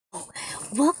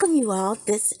Welcome you all.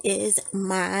 This is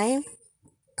my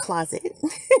closet.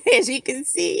 As you can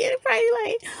see, you're probably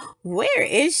like, where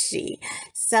is she?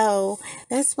 So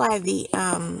that's why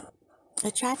I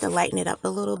tried to lighten it up a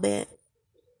little bit.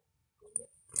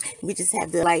 We just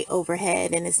have the light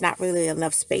overhead and it's not really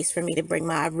enough space for me to bring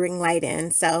my ring light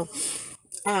in. So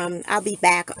I'll be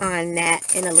back on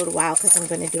that in a little while because I'm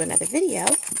going to do another video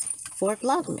for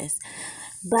Vlogmas.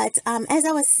 But as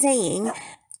I was saying,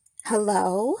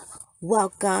 hello,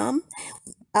 welcome.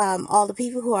 All the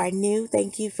people who are new,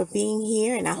 thank you for being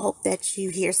here, and I hope that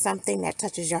you hear something that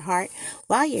touches your heart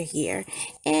while you're here.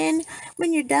 And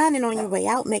when you're done and on your way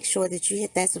out, make sure that you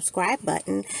hit that subscribe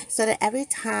button so that every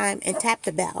time, and tap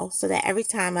the bell so that every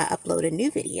time I upload a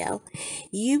new video,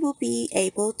 you will be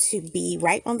able to be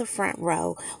right on the front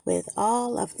row with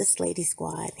all of the Slady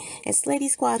Squad. And Slady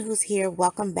Squad who's here,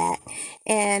 welcome back.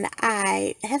 And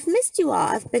I have missed you all.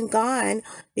 I've been gone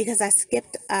because I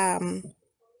skipped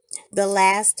the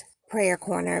last prayer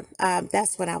corner.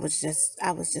 That's when I was just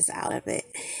out of it.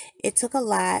 It took a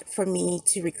lot for me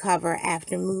to recover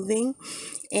after moving,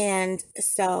 and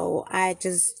so I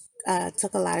just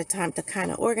took a lot of time to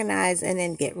kind of organize and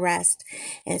then get rest.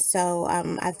 And so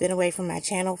I've been away from my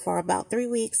channel for about 3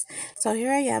 weeks, so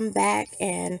here I am back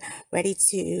and ready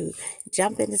to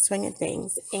jump into swinging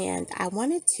things. And I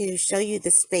wanted to show you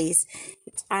the space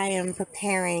I am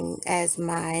preparing as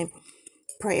my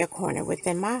prayer corner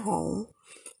within my home.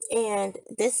 And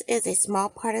this is a small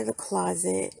part of the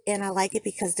closet, and I like it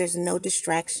because there's no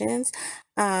distractions.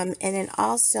 And then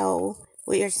also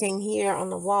what you're seeing here on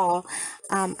the wall,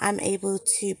 I'm able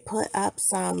to put up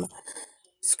some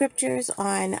scriptures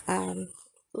on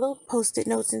little post-it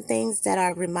notes and things that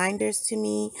are reminders to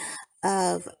me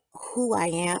of who I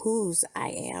am, whose I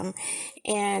am.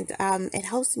 And it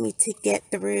helps me to get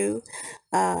through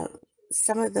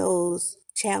some of those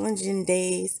challenging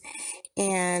days.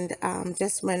 And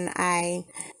just when I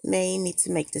may need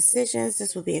to make decisions,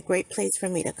 this would be a great place for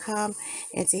me to come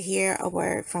and to hear a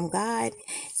word from God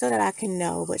so that I can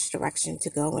know which direction to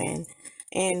go in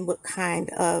and what kind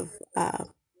of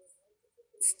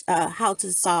how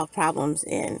to solve problems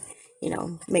and,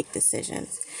 make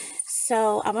decisions.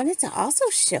 So I wanted to also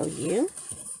show you.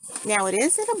 Now it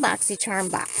is in a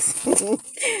BoxyCharm box,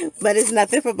 but it's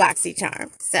nothing for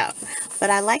BoxyCharm. So, but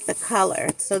I like the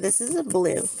color. So this is a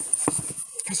blue,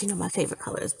 because my favorite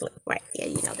color is blue, right? Yeah,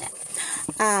 you know that.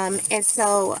 And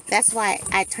so that's why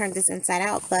I turned this inside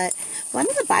out. But one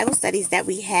of the Bible studies that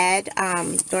we had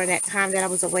during that time that I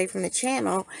was away from the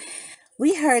channel,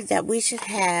 we heard that we should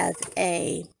have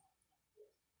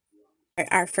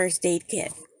our first aid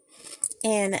kit.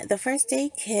 And the first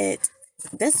aid kit,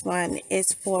 this one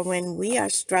is for when we are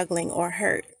struggling or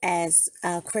hurt as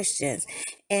Christians.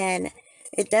 And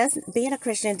being a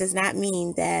Christian does not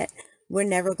mean that we're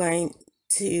never going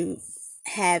to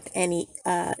have any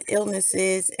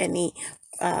illnesses, any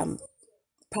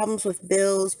problems with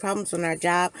bills, problems on our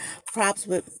job,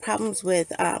 problems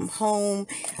with home,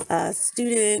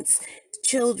 students,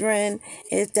 children.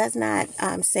 It does not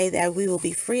say that we will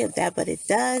be free of that, but it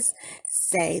does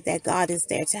say that God is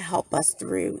there to help us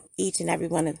through each and every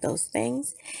one of those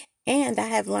things. And I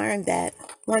have learned that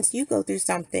once you go through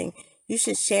something, you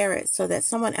should share it so that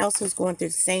someone else who's going through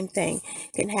the same thing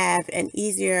can have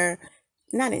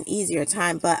not an easier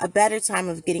time, but a better time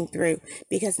of getting through,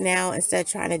 because now instead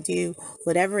of trying to do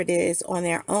whatever it is on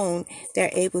their own,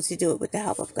 they're able to do it with the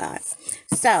help of God.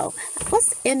 So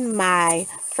what's in my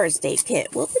first aid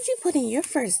kit? What would you put in your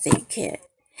first aid kit?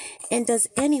 And does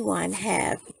anyone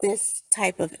have this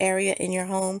type of area in your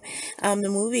home? The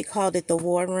movie called it The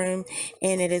War Room,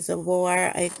 and it is a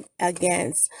war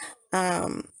against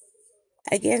the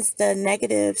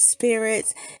negative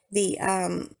spirits,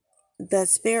 the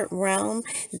spirit realm,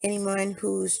 anyone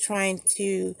who's trying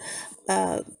to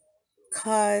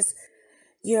cause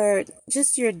your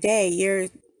day,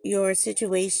 your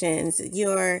situations,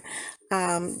 your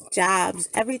jobs,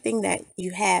 everything that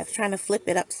you have, trying to flip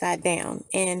it upside down.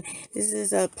 And this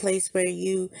is a place where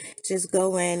you just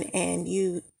go in and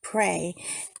you pray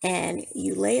and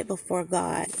you lay it before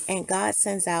God, and God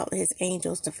sends out his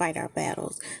angels to fight our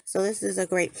battles. So this is a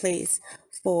great place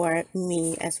for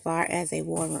me as far as a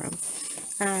war room.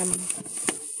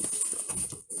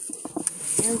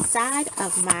 Inside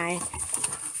of my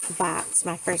box,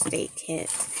 my first aid kit,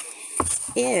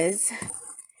 is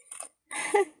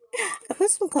I put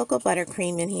some cocoa butter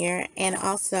cream in here, and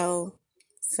also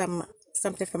some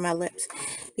something for my lips,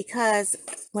 because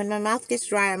when my mouth gets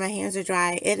dry or my hands are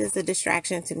dry, it is a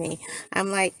distraction to me. I'm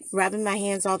like rubbing my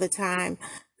hands all the time.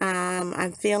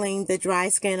 I'm feeling the dry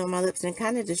skin on my lips, and it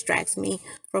kind of distracts me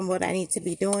from what I need to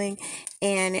be doing.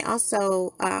 And it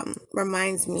also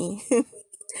reminds me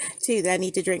too that I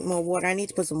need to drink more water. I need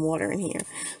to put some water in here.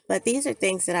 But these are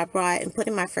things that I brought and put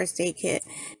in my first aid kit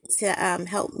to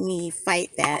help me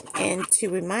fight that, and to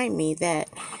remind me that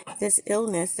this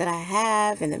illness that I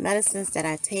have and the medicines that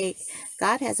I take,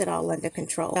 God has it all under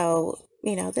control. So,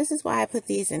 you know, this is why I put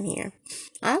these in here.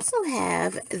 I also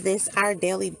have this Our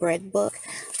Daily Bread book.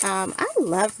 I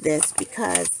love this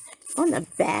because on the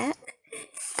back,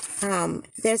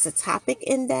 there's a topic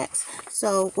index.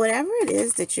 So whatever it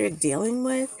is that you're dealing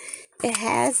with, it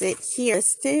has it here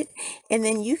listed, and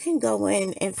then you can go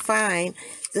in and find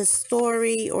the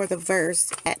story or the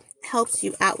verse that helps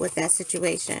you out with that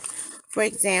situation. For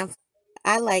example,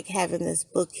 I like having this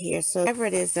book here, so whatever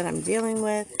it is that I'm dealing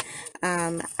with,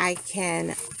 I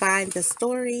can find the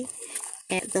story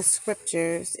and the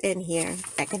scriptures in here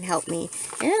that can help me.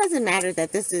 And it doesn't matter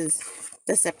that this is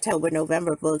the September,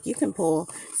 November book. You can pull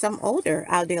some older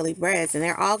Our Daily Breads, and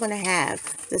they're all going to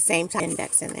have the same type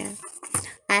index in there.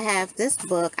 I have this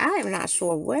book. I am not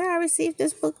sure where I received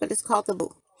this book, but it's called The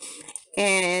Book.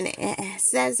 And it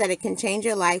says that it can change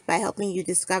your life by helping you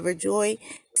discover joy,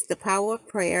 the power of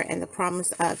prayer, and the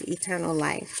promise of eternal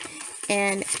life.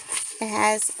 And it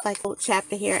has like a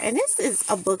chapter here. And this is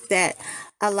a book that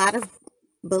a lot of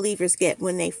believers get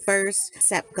when they first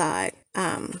accept God.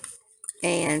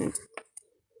 And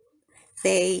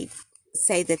they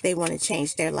say that they want to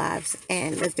change their lives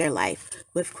and live their life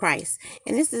with Christ.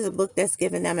 And this is a book that's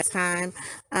given them a time.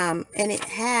 And it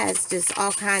has just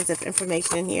all kinds of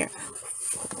information in here,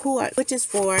 which is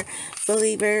for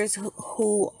believers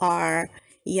who are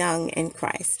young in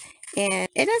Christ. And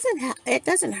it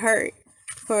doesn't hurt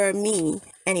for me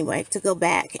anyway to go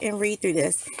back and read through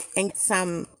this and get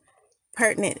some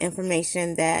pertinent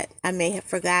information that I may have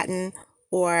forgotten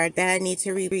or that I need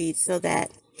to reread, so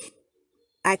that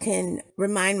I can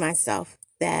remind myself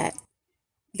that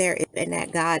there is, and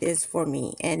that God is for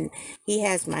me, and He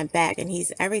has my back, and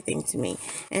He's everything to me.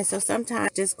 And so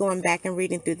sometimes just going back and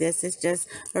reading through this is just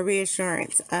a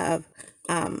reassurance of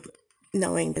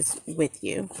knowing this with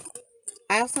you.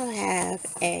 I also have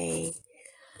a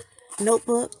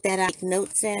notebook that I take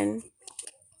notes in,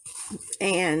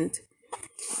 and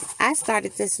I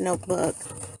started this notebook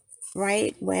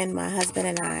right when my husband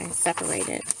and I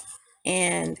separated.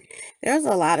 And there's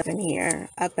a lot of in here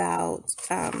about,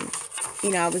 I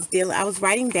was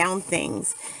writing down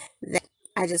things that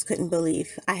I just couldn't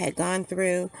believe I had gone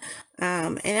through.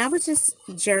 And I was just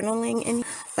journaling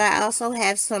but I also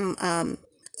have some,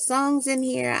 songs in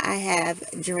here. I have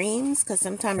dreams, because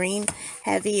sometimes I dream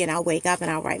heavy and I'll wake up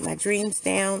and I'll write my dreams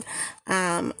down,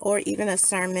 or even a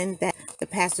sermon that the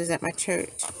pastors at my church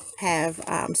have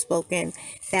spoken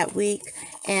that week.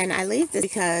 And I leave this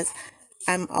because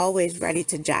I'm always ready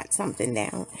to jot something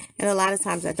down. And a lot of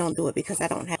times I don't do it because I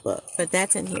don't have a book. But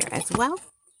that's in here as well.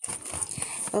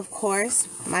 Of course,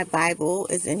 my Bible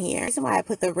is in here. The reason why I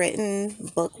put the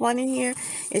written book one in here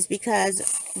is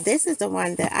because this is the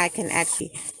one that I can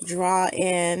actually draw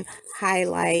in,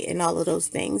 highlight, and all of those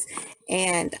things.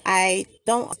 And I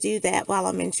don't do that while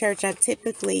I'm in church. I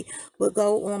typically will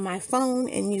go on my phone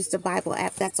and use the Bible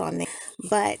app that's on there.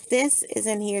 But this is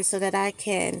in here so that I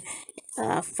can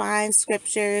find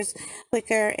scriptures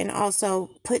quicker, and also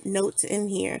put notes in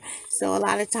here. So a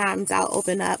lot of times I'll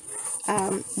open up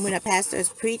when a pastor is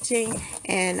preaching,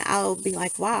 and I'll be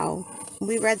like, wow,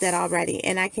 we read that already.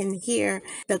 And I can hear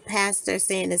the pastor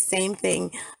saying the same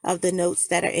thing of the notes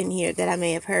that are in here that I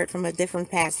may have heard from a different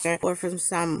pastor or from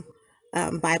some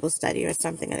Bible study or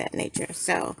something of that nature.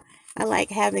 So I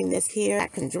like having this here. I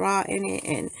can draw in it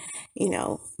and,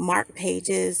 mark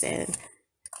pages, and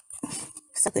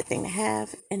it's a good thing to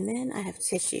have. And then I have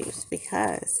tissues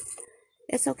because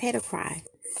it's okay to cry.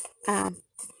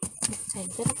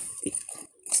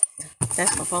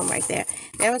 That's my phone right there.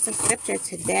 There was a scripture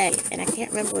today, and I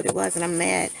can't remember what it was, and I'm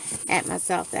mad at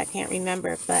myself that I can't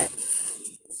remember, but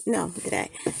no, today.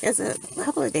 It was a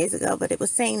couple of days ago, but it was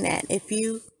saying that if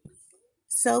you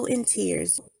sow in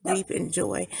tears, reap in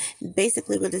joy.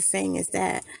 Basically what it's saying is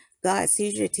that God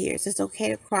sees your tears. It's okay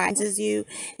to cry. It cleanses you.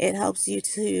 It helps you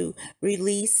to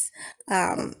release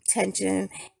tension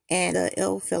and the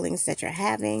ill feelings that you're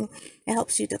having. It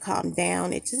helps you to calm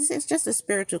down. It's just a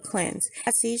spiritual cleanse.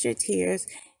 God sees your tears,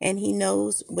 and He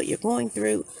knows what you're going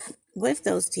through with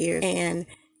those tears, and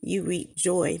you reap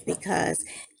joy because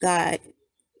God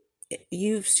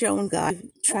you've shown God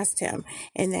you trust him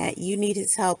and that you need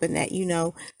his help and that you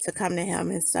know to come to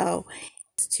him. And so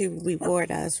to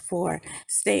reward us for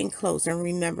staying close and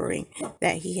remembering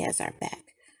that he has our back.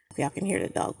 If y'all can hear the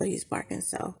dog, but he's barking.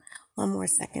 So one more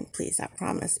second, please, I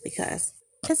promise, because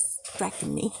it's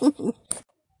distracting me.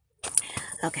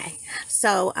 Okay,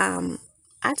 so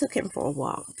I took him for a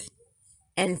walk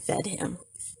and fed him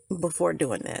before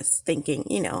doing this, thinking,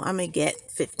 I'm gonna get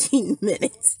 15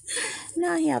 minutes.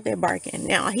 Now he out there barking.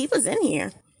 Now he was in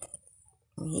here.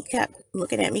 He kept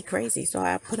looking at me crazy, so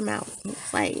I put him out.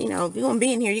 It's like, if you're gonna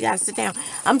be in here, you gotta sit down.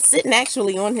 I'm sitting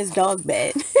actually on his dog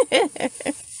bed.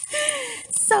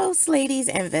 So, ladies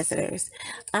and visitors,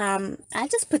 I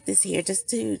just put this here just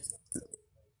to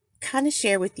kind of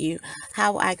share with you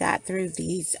how I got through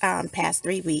these past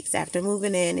 3 weeks after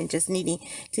moving in and just needing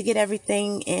to get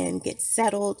everything and get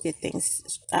settled, get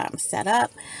things set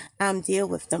up, deal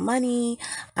with the money.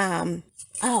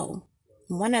 Oh,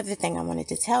 one other thing I wanted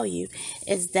to tell you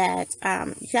is that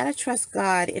you got to trust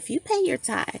God. If you pay your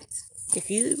tithes,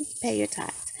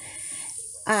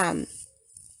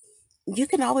 you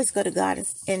can always go to God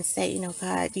and say,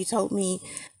 God, you told me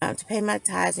to pay my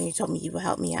tithes and you told me you will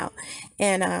help me out.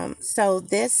 And so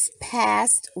this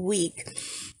past week,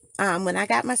 when I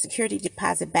got my security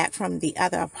deposit back from the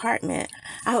other apartment,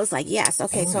 I was like, yes,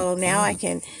 okay, so now I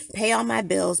can pay all my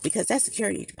bills, because that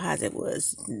security deposit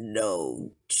was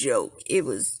no joke. It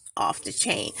was off the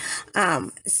chain.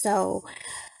 So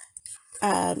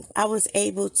I was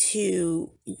able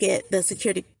to get the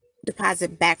security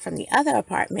deposit back from the other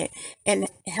apartment and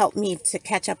help me to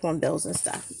catch up on bills and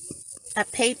stuff. I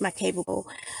paid my cable bill.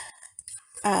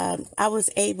 I was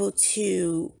able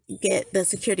to get the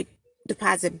security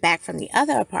deposit back from the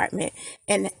other apartment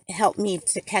and help me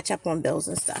to catch up on bills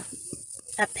and stuff.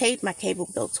 I paid my cable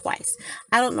bill twice.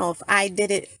 I don't know if I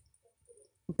did it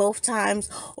both times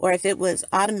or if it was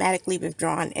automatically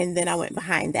withdrawn and then I went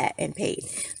behind that and paid.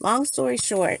 Long story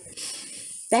short,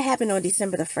 that happened on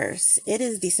December the 1st. It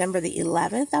is December the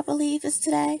 11th, I believe is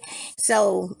today.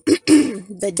 So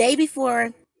the day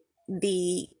before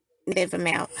the negative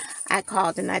amount, I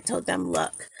called and I told them,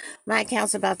 look, my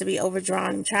account's about to be overdrawn.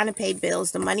 I'm trying to pay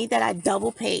bills. The money that I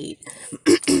double paid,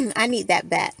 I need that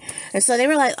back. And so they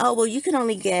were like, oh, well, you can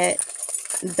only get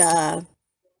the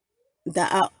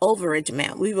overage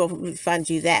amount. We will refund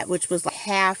you that, which was like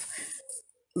half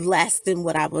less than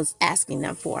what I was asking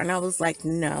them for. And I was like,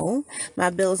 no, my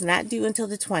bill's not due until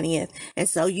the 20th. And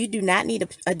so you do not need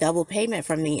a double payment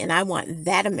from me. And I want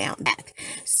that amount back.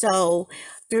 So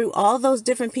through all those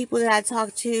different people that I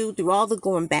talked to, through all the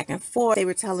going back and forth, they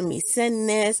were telling me, send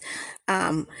this,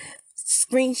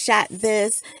 screenshot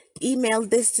this, email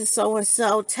this to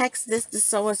so-and-so, text this to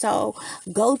so-and-so,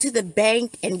 go to the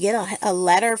bank and get a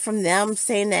letter from them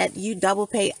saying that you double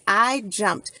pay. I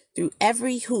jumped through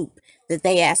every hoop that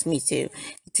they asked me to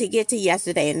get to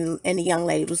yesterday, and the young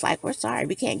lady was like, we're sorry,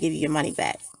 we can't give you your money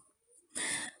back.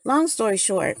 Long story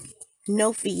short,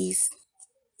 no fees,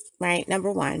 right? Number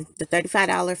one, the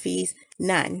 $35 fees,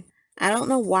 none. I don't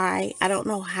know why. I don't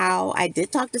know how. I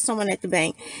did talk to someone at the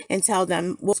bank and tell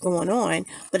them what's going on,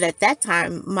 but at that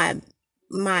time,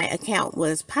 my account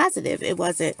was positive. It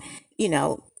wasn't, in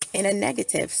a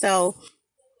negative. So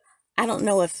I don't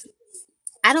know if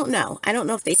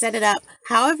they set it up.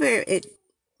 However,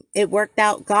 it worked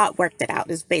out. God worked it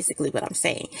out is basically what I'm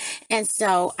saying. And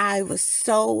so I was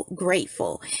so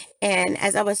grateful. And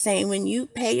as I was saying, when you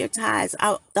pay your tithes,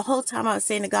 the whole time I was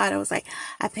saying to God, I was like,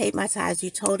 I paid my tithes. You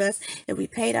told us if we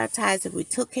paid our tithes, if we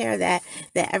took care of that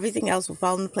everything else will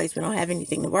fall into place. We don't have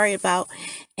anything to worry about.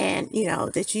 And,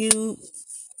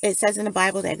 it says in the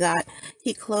Bible that God,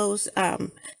 he clothes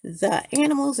the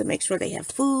animals and makes sure they have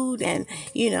food and,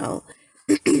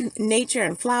 nature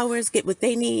and flowers get what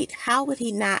they need. How would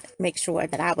he not make sure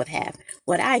that I would have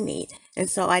what I need? And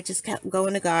so I just kept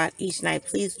going to God each night.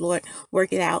 Please, Lord,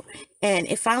 work it out. And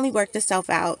it finally worked itself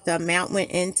out. The amount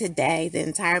went in today, the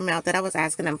entire amount that I was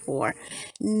asking them for.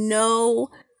 No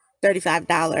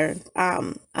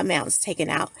 $35 amounts taken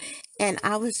out. And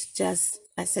I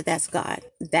said, that's God.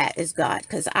 That is God.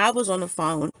 Because I was on the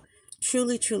phone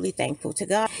truly, truly thankful to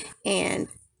God. And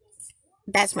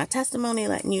that's my testimony,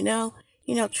 letting you know,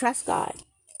 trust God.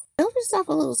 Build yourself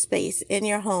a little space in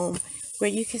your home where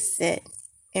you can sit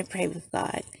and pray with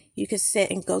God. You can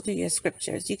sit and go through your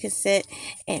scriptures. You can sit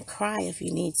and cry if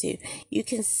you need to. You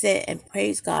can sit and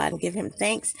praise God and give him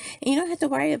thanks. And you don't have to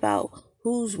worry about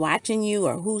who's watching you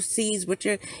or who sees what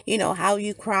you're, how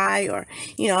you cry, or,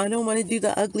 I don't want to do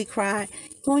the ugly cry.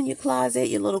 Go in your closet,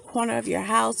 your little corner of your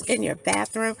house, in your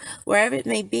bathroom, wherever it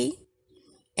may be,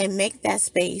 and make that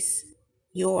space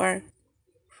your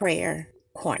prayer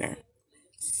corner.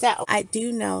 So I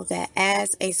do know that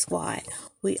as a squad,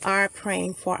 we are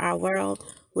praying for our world.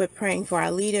 We're praying for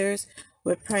our leaders.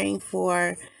 We're praying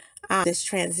for this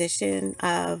transition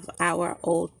of our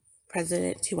old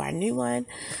president to our new one.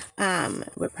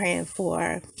 We're praying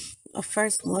for a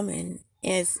first woman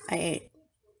is a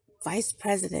vice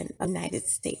president of the United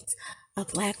States, a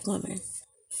black woman,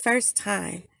 first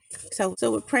time. So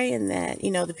we're praying that,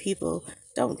 the people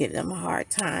don't give them a hard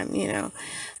time,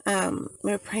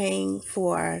 we're praying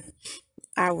for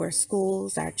our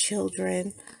schools, our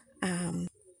children.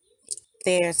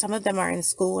 Some of them are in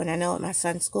school, and I know at my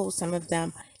son's school, some of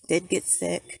them did get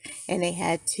sick, and they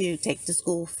had to take the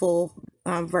school full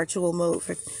virtual mode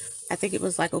for, I think it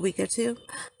was like a week or two.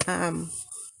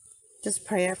 Just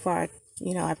prayer for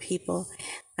our people,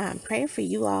 prayer for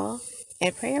you all,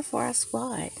 and prayer for our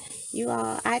squad. You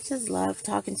all, I just love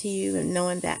talking to you and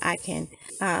knowing that I can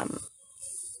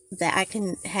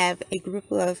have a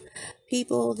group of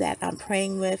people that I'm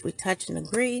praying with. We touch and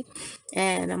agree.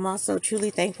 And I'm also truly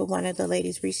thankful. One of the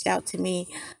ladies reached out to me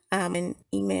in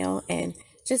email and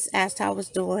just asked how I was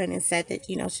doing and said that,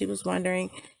 she was wondering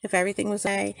if everything was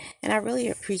okay. And I really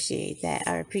appreciate that.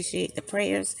 I appreciate the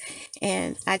prayers.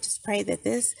 And I just pray that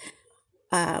this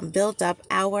build up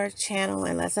our channel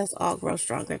and lets us all grow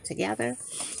stronger together.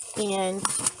 And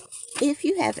if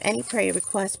you have any prayer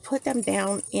requests, put them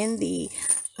down in the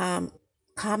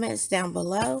comments down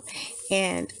below,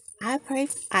 and I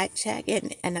check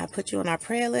it, and I put you on our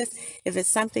prayer list. If it's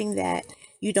something that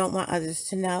you don't want others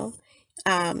to know,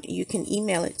 you can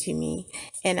email it to me,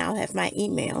 and I'll have my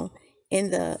email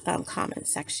in the comment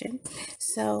section.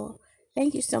 So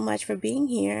thank you so much for being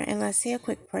here, and let's say a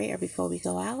quick prayer before we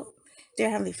go out. Dear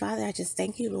Heavenly Father, I just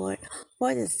thank you, Lord,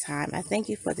 for this time. I thank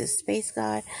you for this space,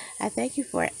 God. I thank you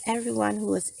for everyone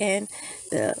who is in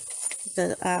the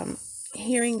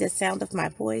hearing the sound of my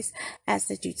voice. Ask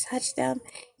that you touch them,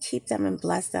 keep them, and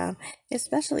bless them,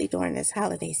 especially during this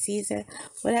holiday season.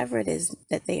 Whatever it is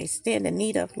that they stand in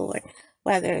need of, Lord,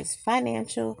 whether it's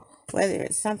financial, whether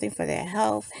it's something for their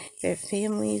health, their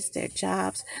families, their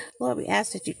jobs. Lord, we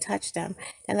ask that you touch them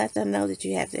and let them know that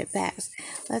you have their backs.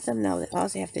 Let them know that all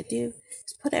they have to do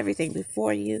is put everything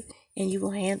before you and you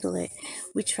will handle it.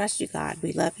 We trust you, God.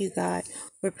 We love you, God.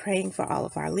 We're praying for all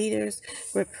of our leaders.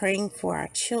 We're praying for our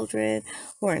children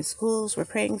who are in schools. We're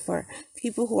praying for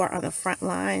people who are on the front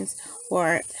lines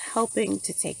or helping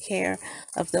to take care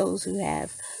of those who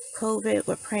have COVID.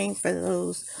 We're praying for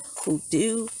those who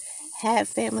do have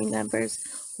family members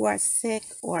who are sick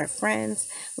or friends.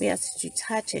 We ask that you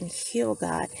touch and heal,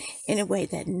 God, in a way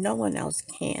that no one else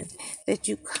can. That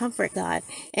you comfort, God,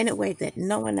 in a way that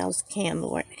no one else can,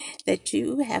 Lord. That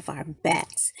you have our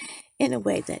backs in a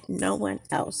way that no one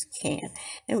else can.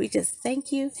 And we just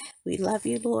thank you. We love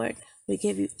you, Lord. We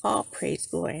give you all praise,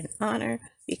 glory, and honor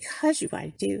because you are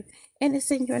due. And it's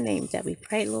in your name that we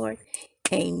pray, Lord.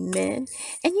 Amen.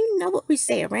 And you know what we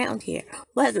say around here,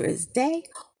 whether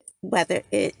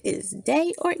it is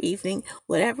day or evening,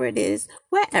 whatever it is,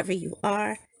 wherever you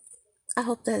are. I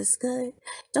hope that is good.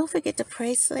 Don't forget to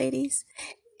pray, ladies,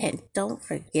 and don't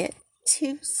forget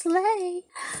to slay.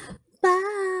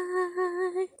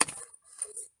 Bye.